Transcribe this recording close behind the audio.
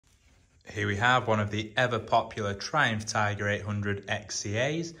Here we have one of the ever popular Triumph Tiger 800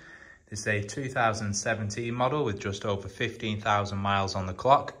 XCAs. This is a 2017 model with just over 15,000 miles on the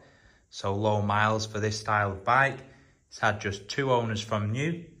clock. So low miles for this style of bike. It's had just 2 owners from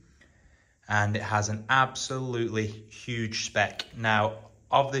new, and it has an absolutely huge spec. Now,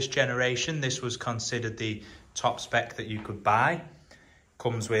 of this generation, this was considered the top spec that you could buy.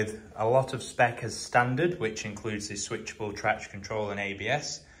 Comes with a lot of spec as standard, which includes the switchable traction control and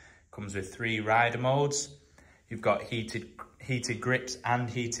ABS. Comes with 3 rider modes. You've got heated grips and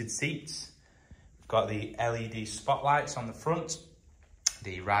heated seats. You've got the LED spotlights on the front,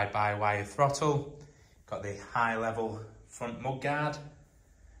 the ride-by-wire throttle, got the high-level front mudguard.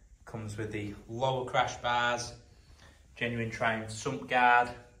 Comes with the lower crash bars, genuine Triumph sump guard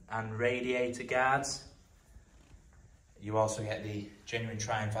and radiator guards. You also get the genuine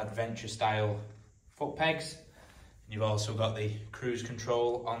Triumph adventure style foot pegs. You've also got the cruise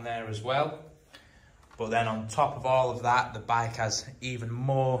control on there as well. But then on top of all of that, the bike has even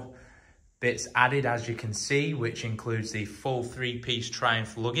more bits added, as you can see, which includes the full 3-piece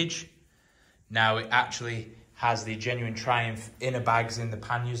Triumph luggage. Now it actually has the genuine Triumph inner bags in the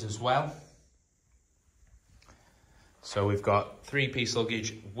panniers as well. So we've got 3-piece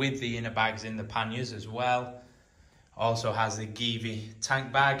luggage with the inner bags in the panniers as well. Also has the Givi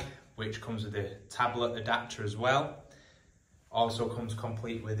tank bag, which comes with a tablet adapter as well. Also comes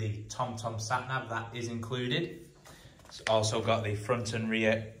complete with the TomTom sat-nav, that is included. It's also got the front and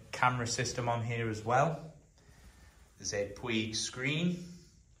rear camera system on here as well. There's a Puig screen,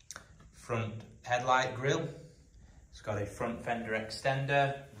 front headlight grille. It's got a front fender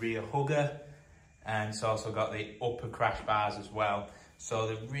extender, rear hugger, and it's also got the upper crash bars as well. So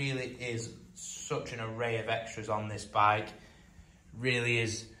there really is such an array of extras on this bike. Really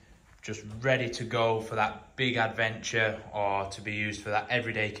is just ready to go for that big adventure or to be used for that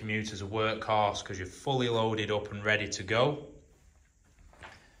everyday commute as a workhorse, because you're fully loaded up and ready to go.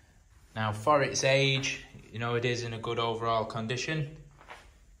 Now for its age, you know, it is in a good overall condition.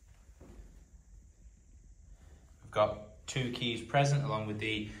 We've got 2 keys present along with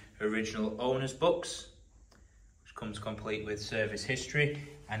the original owner's books, which comes complete with service history,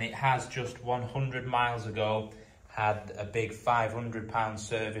 and it has just 100 miles ago had a big £500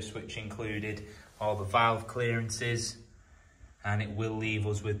 service, which included all the valve clearances, and it will leave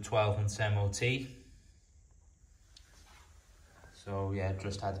us with 12 months MOT. So yeah,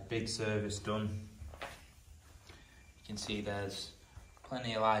 just had a big service done. You can see there's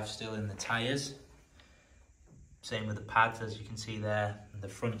plenty of life still in the tyres. Same with the pads, as you can see there, and the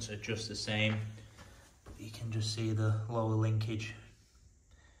fronts are just the same. You can just see the lower linkage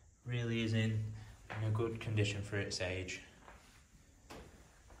really is in a good condition for its age.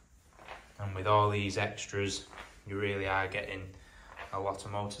 And with all these extras, you really are getting a lot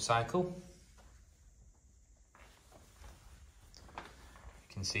of motorcycle.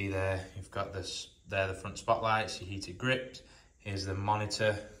 You can see there, you've got this there, the front spotlights, your heated grips. Here's the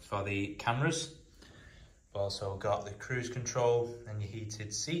monitor for the cameras. We've also got the cruise control and your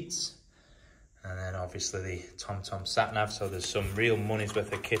heated seats. And then obviously the TomTom sat-nav, so there's some real money's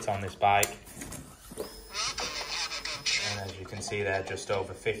worth of kit on this bike. And as you can see there, just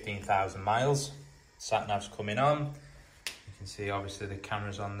over 15,000 miles. Sat-nav's coming on. You can see obviously the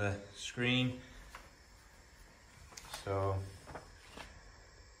cameras on the screen. So,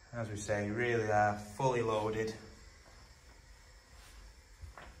 as we say, really are fully loaded.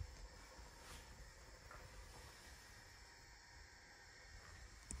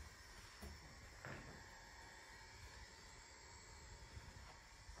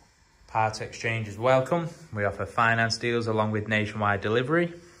 Part exchange is welcome. We offer finance deals along with nationwide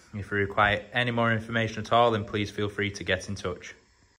delivery. If you require any more information at all, then please feel free to get in touch.